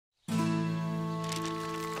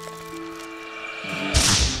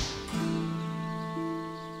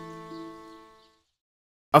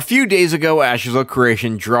A few days ago, Ashes of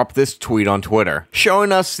Creation dropped this tweet on Twitter,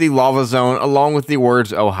 showing us the lava zone along with the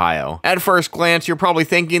words Ohio. At first glance, you're probably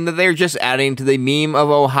thinking that they're just adding to the meme of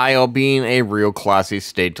Ohio being a real classy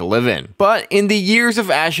state to live in. But in the years of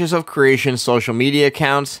Ashes of Creation social media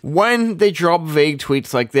accounts, when they drop vague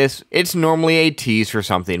tweets like this, it's normally a tease for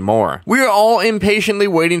something more. We are all impatiently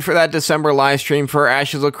waiting for that December livestream for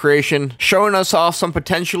Ashes of Creation, showing us off some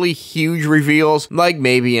potentially huge reveals, like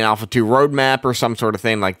maybe an Alpha 2 roadmap or some sort of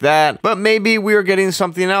thing like that, but maybe we are getting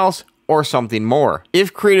something else or something more.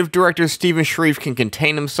 If creative director Steven Shreve can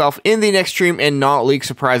contain himself in the next stream and not leak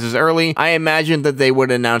surprises early, I imagine that they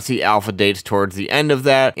would announce the alpha dates towards the end of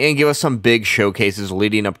that and give us some big showcases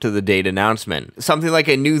leading up to the date announcement. Something like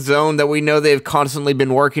a new zone that we know they've constantly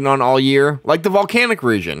been working on all year, like the volcanic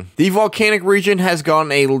region. The volcanic region has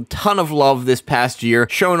gotten a ton of love this past year,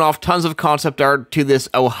 showing off tons of concept art to this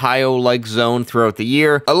Ohio-like zone throughout the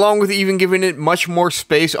year, along with even giving it much more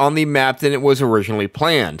space on the map than it was originally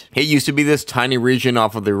planned. It used to be this tiny region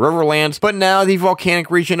off of the Riverlands, but now the volcanic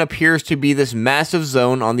region appears to be this massive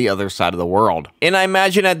zone on the other side of the world. And I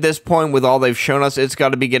imagine at this point, with all they've shown us, it's got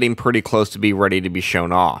to be getting pretty close to be ready to be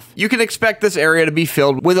shown off. You can expect this area to be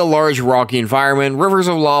filled with a large rocky environment, rivers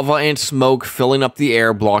of lava and smoke filling up the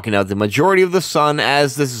air, blocking out the majority of the sun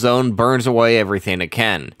as this zone burns away everything it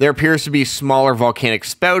can. There appears to be smaller volcanic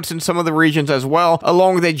spouts in some of the regions as well,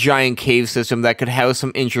 along with a giant cave system that could house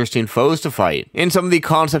some interesting foes to fight. In some of the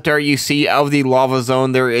concept art you see of the lava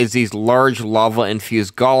zone, there is these large lava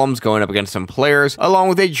infused golems going up against some players, along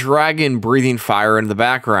with a dragon breathing fire in the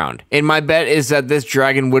background. And my bet is that this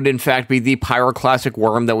dragon would in fact be the pyroclastic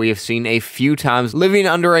worm that we have seen a few times living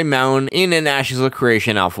under a mountain in an Ashes of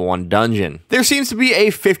Creation Alpha 1 dungeon. There seems to be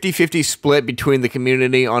a 50-50 split between the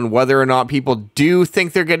community on whether or not people do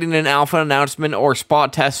think they're getting an alpha announcement or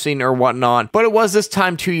spot testing or whatnot, but it was this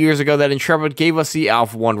time 2 years ago that Intrepid gave us the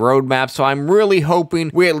Alpha 1 roadmap, so I'm really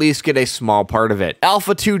hoping we at least get a small part of it.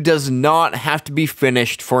 Alpha 2 does not have to be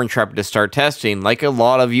finished for Intrepid to start testing, like a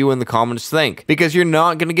lot of you in the comments think, because you're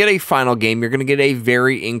not going to get a final game, you're going to get a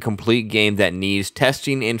very incomplete game that needs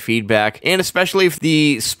testing and feedback, and especially if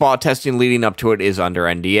the spot testing leading up to it is under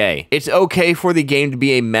NDA. It's okay for the game to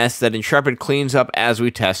be a mess that Intrepid cleans up as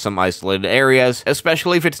we test some isolated areas,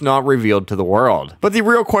 especially if it's not revealed to the world. But the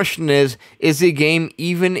real question is the game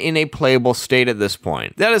even in a playable state at this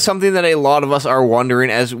point? That is something that a lot of us are wondering,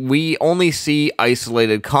 as we only see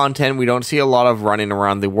isolated content. We don't see a lot of running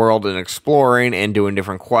around the world and exploring and doing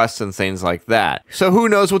different quests and things like that. So who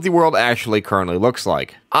knows what the world actually currently looks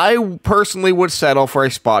like? I personally would settle for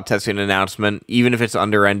a spot testing announcement, even if it's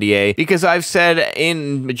under NDA, because I've said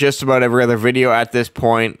in just about every other video at this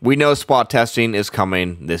point, we know spot testing is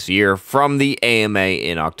coming this year from the AMA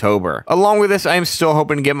in October. Along with this, I am still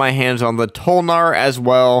hoping to get my hands on the Tolnar, as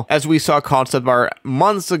well as we saw concept art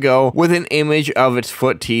months ago with an image of its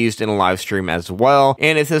foot teased in a live stream as well,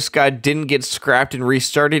 and if this guy didn't get scrapped and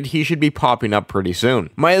restarted, he should be popping up pretty soon.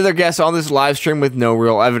 My other guess on this live stream with no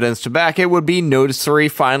real evidence to back it would be Nodes 3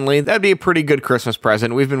 finally. That'd be a pretty good Christmas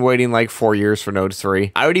present. We've been waiting like 4 years for Nodes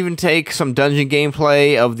 3. I would even take some dungeon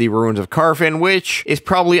gameplay of the Ruins of Carfin, which is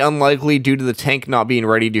probably unlikely due to the tank not being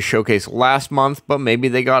ready to showcase last month, but maybe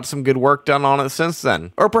they got some good work done on it since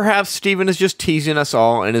then. Or perhaps Steven is just teasing us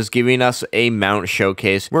all and is giving us a mount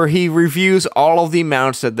showcase where he reviews all of the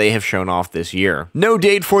mounts that they have shown off this year. No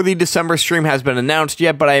date for the December stream has been announced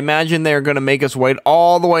yet, but I imagine they're going to make us wait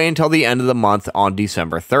all the way until the end of the month on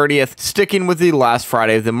December 30th, sticking with the last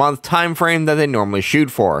Friday of the month time frame that they normally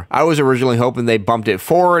shoot for. I was originally hoping they bumped it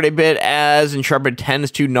forward a bit, as Intrepid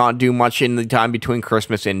tends to not do much in the time between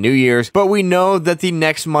Christmas and New Year's, but we know that the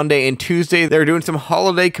next Monday and Tuesday they're doing some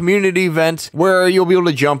holiday community events where you'll be able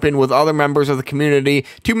to jump in with other members of the community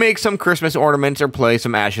to make some Christmas ornaments or play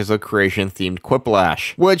some Ashes of Creation themed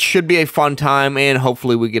Quiplash, which should be a fun time, and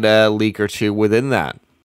hopefully we get a leak or two within that.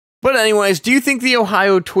 But anyways, do you think the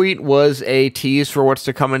Ohio tweet was a tease for what's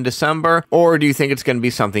to come in December, or do you think it's going to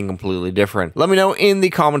be something completely different? Let me know in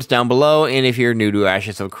the comments down below, and if you're new to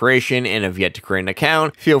Ashes of Creation and have yet to create an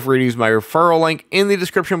account, feel free to use my referral link in the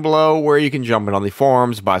description below, where you can jump in on the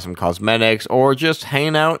forums, buy some cosmetics, or just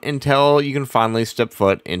hang out until you can finally step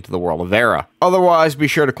foot into the world of Era. Otherwise, be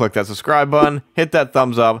sure to click that subscribe button, hit that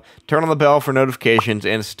thumbs up, turn on the bell for notifications,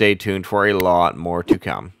 and stay tuned for a lot more to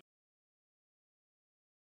come.